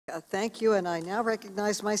Thank you, and I now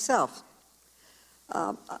recognize myself.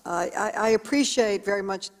 I appreciate very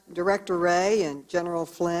much Director Wray and General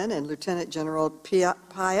Flynn and Lieutenant General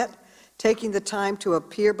Pyatt taking the time to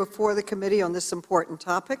appear before the committee on this important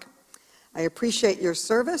topic. I appreciate your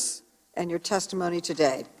service and your testimony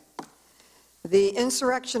today. The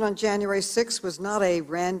insurrection on January 6th was not a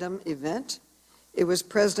random event. It was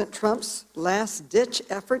President Trump's last-ditch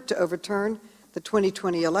effort to overturn the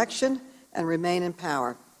 2020 election and remain in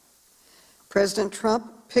power. President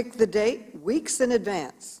Trump picked the date weeks in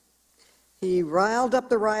advance. He riled up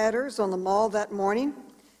the rioters on the Mall that morning,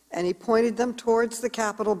 and he pointed them towards the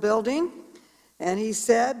Capitol building, and he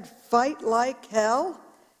said, "Fight like hell,"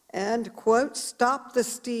 and, quote, "stop the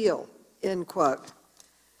steal," end quote.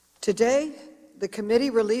 Today, the committee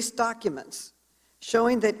released documents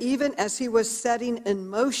showing that even as he was setting in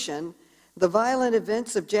motion the violent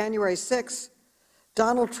events of January 6th,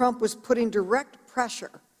 Donald Trump was putting direct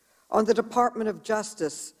pressure on the Department of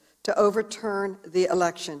Justice to overturn the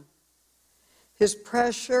election. His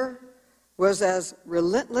pressure was as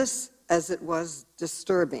relentless as it was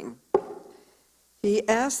disturbing. He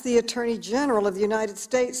asked the Attorney General of the United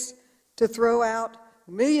States to throw out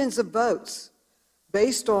millions of votes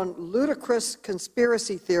based on ludicrous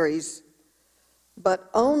conspiracy theories, but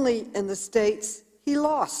only in the states he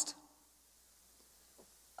lost.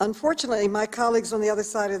 Unfortunately, my colleagues on the other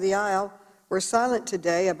side of the aisle were silent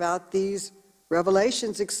today about these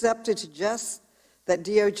revelations, except to suggest that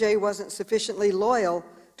DOJ wasn't sufficiently loyal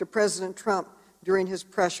to President Trump during his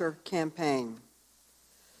pressure campaign.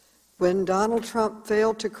 When Donald Trump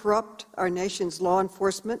failed to corrupt our nation's law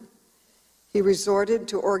enforcement, he resorted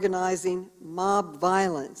to organizing mob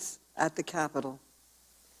violence at the Capitol.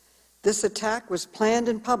 This attack was planned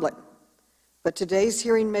in public, but today's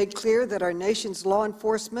hearing made clear that our nation's law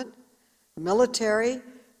enforcement, military,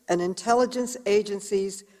 and intelligence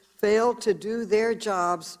agencies failed to do their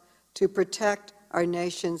jobs to protect our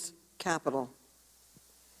nation's Capitol.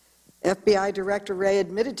 FBI Director Wray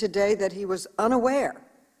admitted today that he was unaware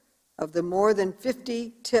of the more than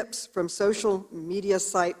 50 tips from social media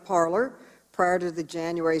site Parler prior to the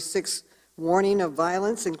January 6th warning of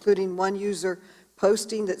violence, including one user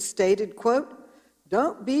posting that stated, quote,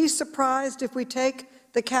 "Don't be surprised if we take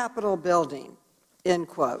the Capitol building," end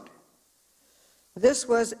quote. This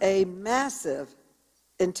was a massive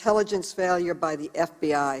intelligence failure by the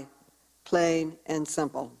FBI, plain and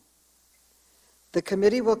simple. The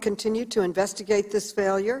committee will continue to investigate this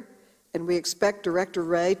failure, and we expect Director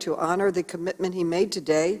Wray to honor the commitment he made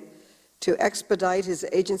today to expedite his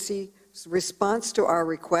agency's response to our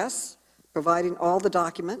requests, providing all the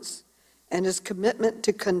documents, and his commitment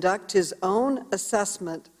to conduct his own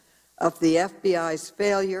assessment of the FBI's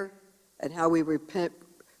failure and how we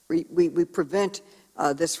prevent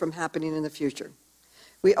this from happening in the future.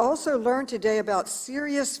 We also learned today about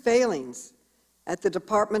serious failings at the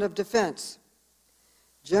Department of Defense.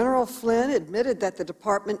 General Flynn admitted that the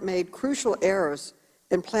department made crucial errors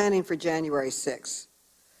in planning for January 6th,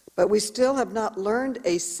 but we still have not learned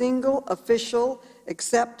a single official,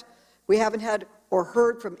 except we haven't had or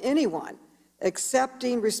heard from anyone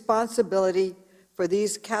accepting responsibility for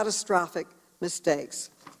these catastrophic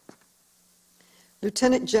mistakes.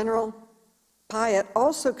 Lieutenant General Pyatt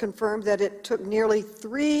also confirmed that it took nearly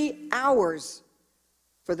 3 hours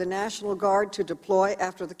for the National Guard to deploy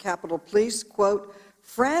after the Capitol Police, quote,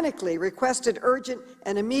 "frantically requested urgent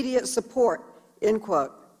and immediate support," end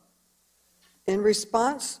quote. In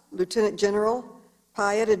response, Lieutenant General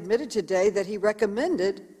Pyatt admitted today that he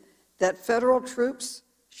recommended that federal troops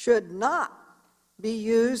should not be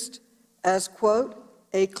used as, quote,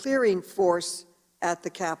 "a clearing force at the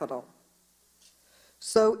Capitol."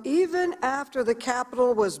 So even after the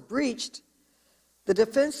Capitol was breached, the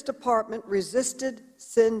Defense Department resisted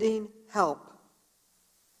sending help.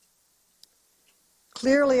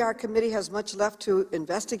 Clearly, our committee has much left to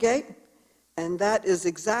investigate, and that is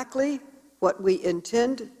exactly what we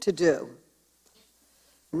intend to do.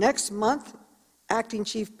 Next month, Acting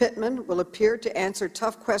Chief Pittman will appear to answer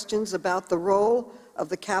tough questions about the role of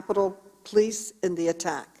the Capitol Police in the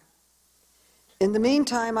attack. In the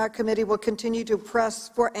meantime, our committee will continue to press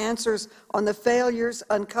for answers on the failures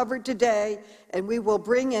uncovered today, and we will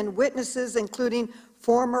bring in witnesses, including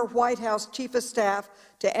former White House Chief of Staff,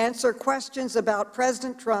 to answer questions about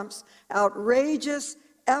President Trump's outrageous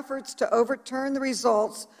efforts to overturn the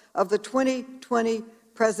results of the 2020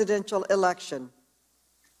 presidential election.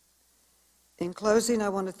 In closing, I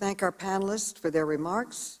want to thank our panelists for their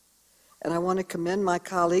remarks, and I want to commend my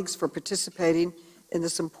colleagues for participating in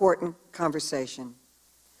this important conversation.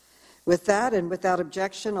 With that, and without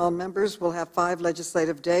objection, all members will have 5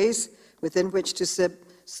 legislative days within which to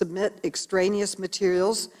submit extraneous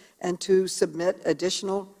materials and to submit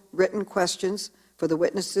additional written questions for the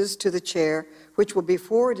witnesses to the chair, which will be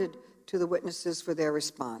forwarded to the witnesses for their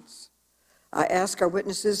response. I ask our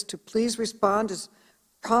witnesses to please respond as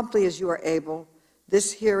promptly as you are able.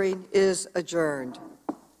 This hearing is adjourned.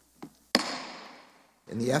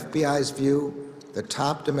 In the FBI's view, the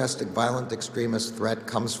top domestic violent extremist threat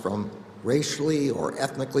comes from racially or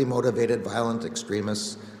ethnically motivated violent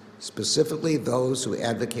extremists, specifically those who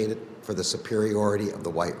advocated for the superiority of the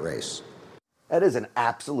white race. That is an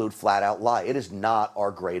absolute flat-out lie. It is not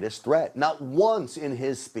our greatest threat. Not once in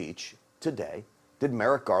his speech today did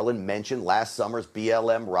Merrick Garland mention last summer's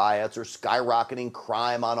BLM riots or skyrocketing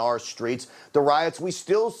crime on our streets, the riots we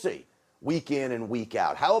still see week in and week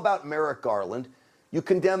out. How about Merrick Garland? You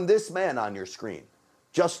condemn this man on your screen,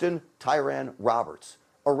 Justin Tyran Roberts,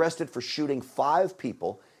 arrested for shooting 5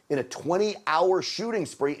 people in a 20-hour shooting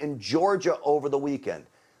spree in Georgia over the weekend.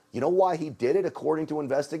 You know why he did it, according to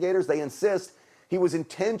investigators? They insist he was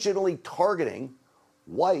intentionally targeting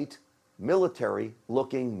white,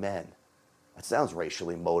 military-looking men. That sounds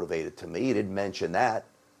racially motivated to me. He didn't mention that.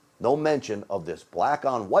 No mention of this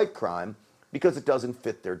black-on-white crime because it doesn't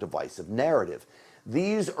fit their divisive narrative.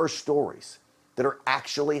 These are stories that are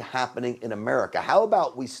actually happening in America. How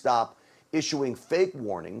about we stop issuing fake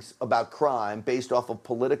warnings about crime based off of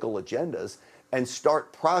political agendas and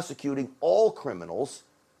start prosecuting all criminals,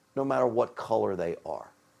 no matter what color they are?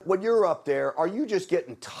 When you're up there, are you just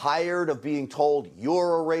getting tired of being told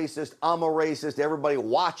you're a racist, I'm a racist, everybody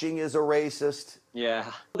watching is a racist? Yeah.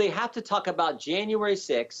 They have to talk about January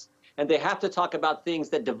 6th, and they have to talk about things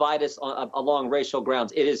that divide us along racial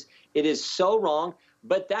grounds. It is so wrong.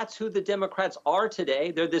 But that's who the Democrats are today.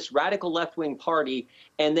 They're this radical left-wing party,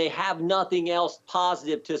 and they have nothing else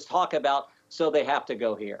positive to talk about, so they have to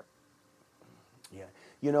go here. Yeah.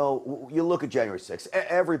 You know, you look at January 6th.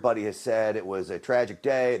 Everybody has said it was a tragic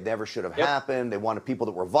day. It never should have happened. They wanted people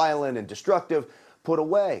that were violent and destructive put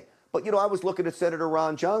away. But, you know, I was looking at Senator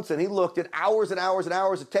Ron Johnson. He looked at hours and hours and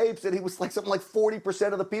hours of tapes, and he was like something like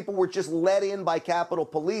 40% of the people were just let in by Capitol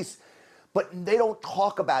Police. But they don't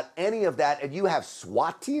talk about any of that, and you have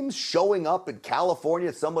SWAT teams showing up in California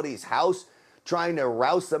at somebody's house trying to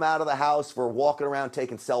rouse them out of the house for walking around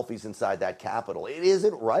taking selfies inside that Capitol. It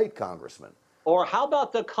isn't right, Congressman. Or how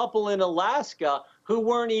about the couple in Alaska who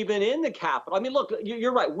weren't even in the Capitol? I mean, look,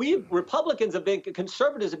 you're right.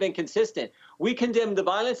 Conservatives have been consistent. We condemned the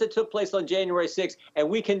violence that took place on January 6th, and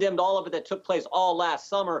we condemned all of it that took place all last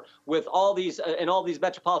summer with all these in all these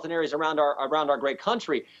metropolitan areas around our great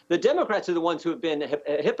country. The Democrats are the ones who have been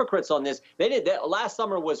hypocrites on this. They did that last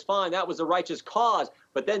summer was fine. That was a righteous cause.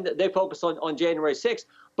 But then they focused on January 6th.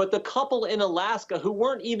 But the couple in Alaska who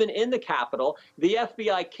weren't even in the Capitol, the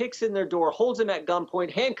FBI kicks in their door, holds them at gunpoint,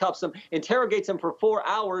 handcuffs them, interrogates them for 4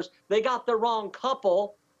 hours. They got the wrong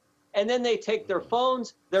couple. And then they take their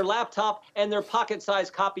phones, their laptop, and their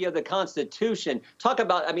pocket-sized copy of the Constitution. Talk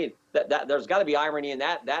about, I mean, there's got to be irony in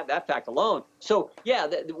that fact alone. So, yeah,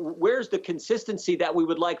 where's the consistency that we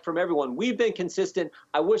would like from everyone? We've been consistent.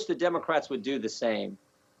 I wish the Democrats would do the same.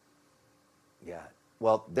 Yeah.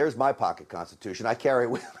 Well, there's my pocket Constitution. I carry it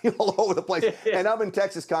with me all over the place. And I'm in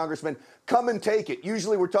Texas, Congressman. Come and take it.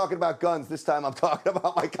 Usually we're talking about guns. This time I'm talking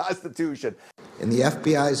about my Constitution. In the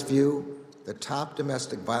FBI's view, the top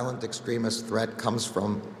domestic violent extremist threat comes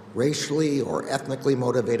from racially or ethnically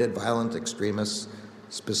motivated violent extremists,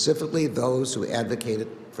 specifically those who advocated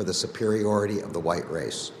for the superiority of the white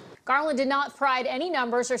race. Garland did not provide any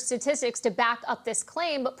numbers or statistics to back up this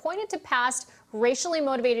claim, but pointed to past racially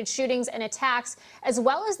motivated shootings and attacks, as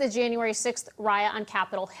well as the January 6th riot on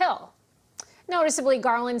Capitol Hill. Noticeably,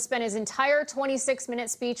 Garland spent his entire 26-minute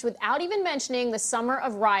speech without even mentioning the summer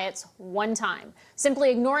of riots one time, simply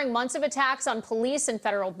ignoring months of attacks on police and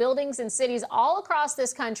federal buildings in cities all across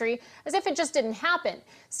this country as if it just didn't happen.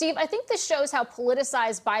 Steve, I think this shows how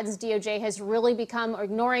politicized Biden's DOJ has really become,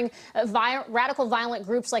 ignoring radical violent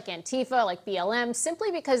groups like Antifa, like BLM,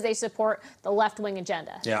 simply because they support the left-wing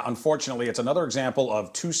agenda. Yeah, unfortunately, it's another example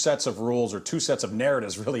of two sets of rules or two sets of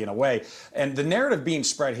narratives, really, in a way. And the narrative being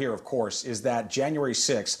spread here, of course, is that January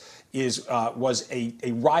 6th was a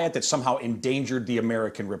riot that somehow endangered the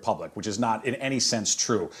American Republic, which is not in any sense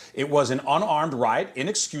true. It was an unarmed riot,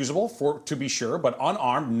 inexcusable to be sure, but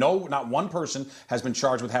unarmed. No, not one person has been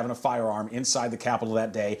charged with having a firearm inside the Capitol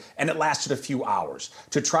that day, and it lasted a few hours.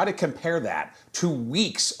 To try to compare that to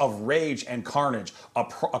weeks of rage and carnage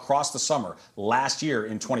across the summer last year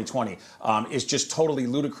in 2020 is just totally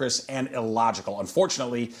ludicrous and illogical.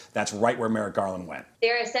 Unfortunately, that's right where Merrick Garland went.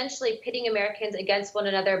 They're essentially pitting Americans against one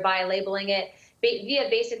another by labeling it via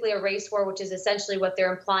basically a race war, which is essentially what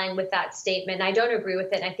they're implying with that statement. And I don't agree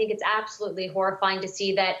with it. And I think it's absolutely horrifying to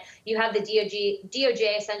see that you have the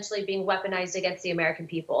DOJ essentially being weaponized against the American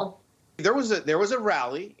people. There was a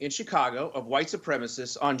rally in Chicago of white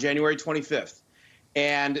supremacists on January 25th,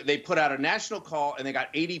 and they put out a national call, and they got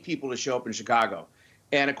 80 people to show up in Chicago.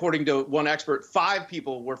 And according to one expert, 5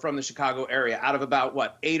 people were from the Chicago area. Out of about,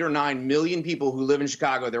 what, 8 or 9 million people who live in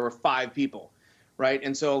Chicago, there were 5 people, right?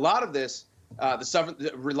 And so a lot of this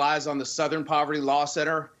relies on the Southern Poverty Law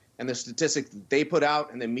Center and the statistics that they put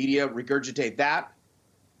out, and the media regurgitate that.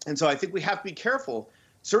 And so I think we have to be careful.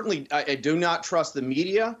 Certainly, I do not trust the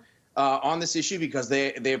media on this issue, because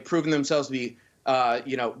they have proven themselves to be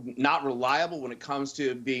not reliable when it comes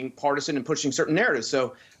to being partisan and pushing certain narratives.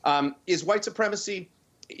 So is white supremacy,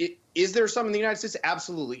 is there some in the United States?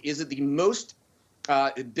 Absolutely. Is it the most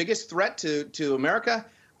biggest threat to America?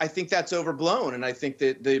 I think that's overblown, and I think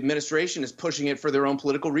that the administration is pushing it for their own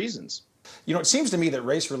political reasons. You know, it seems to me that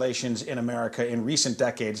race relations in America in recent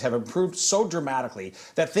decades have improved so dramatically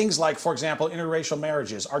that things like, for example, interracial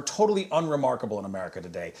marriages are totally unremarkable in America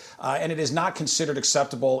today. And it is not considered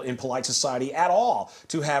acceptable in polite society at all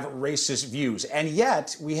to have racist views. And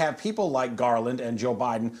yet we have people like Garland and Joe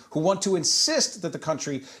Biden who want to insist that the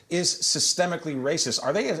country is systemically racist.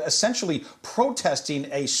 Are they essentially protesting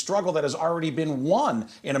a struggle that has already been won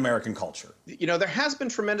in American culture? You know, there has been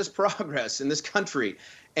tremendous progress in this country.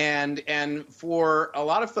 And for a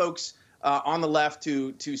lot of folks on the left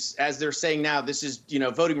to as they're saying now, this is,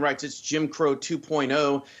 voting rights, it's Jim Crow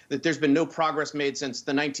 2.0, that there's been no progress made since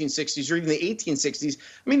the 1960s or even the 1860s.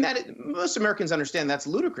 I mean, most Americans understand that's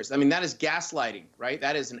ludicrous. I mean, that is gaslighting, right?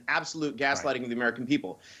 That is an absolute gaslighting of the American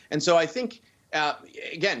people. And so I think,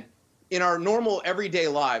 again, in our normal everyday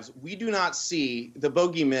lives, we do not see the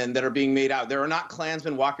bogeymen that are being made out. There are not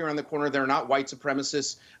Klansmen walking around the corner. There are not white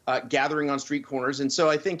supremacists gathering on street corners. And so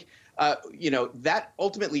I think, that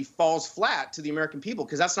ultimately falls flat to the American people,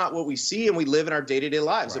 because that's not what we see and we live in our day-to-day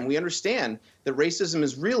lives. Right. And we understand that racism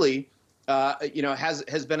is really,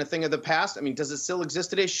 has been a thing of the past. I mean, does it still exist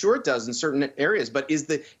today? Sure, it does in certain areas. But is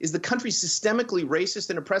the country systemically racist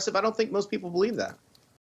and oppressive? I don't think most people believe that.